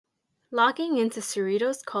Logging into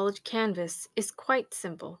Cerritos College Canvas is quite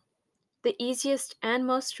simple. The easiest and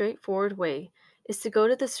most straightforward way is to go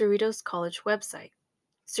to the Cerritos College website,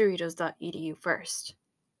 cerritos.edu first.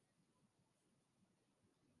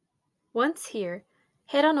 Once here,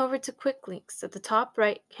 head on over to Quick Links at the top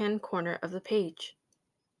right-hand corner of the page.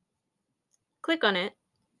 Click on it,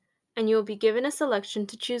 and you will be given a selection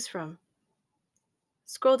to choose from.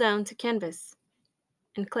 Scroll down to Canvas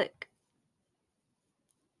and click.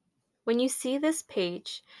 When you see this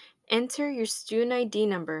page, enter your student ID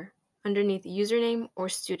number underneath username or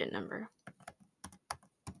student number.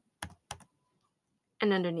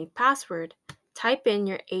 And underneath password, type in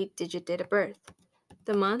your 8-digit date of birth,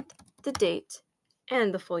 the month, the date,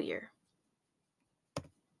 and the full year.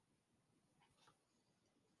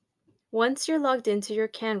 Once you're logged into your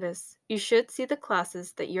Canvas, you should see the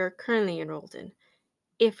classes that you're currently enrolled in.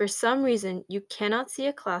 If for some reason you cannot see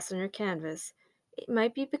a class on your Canvas, it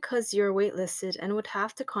might be because you're waitlisted and would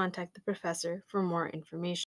have to contact the professor for more information.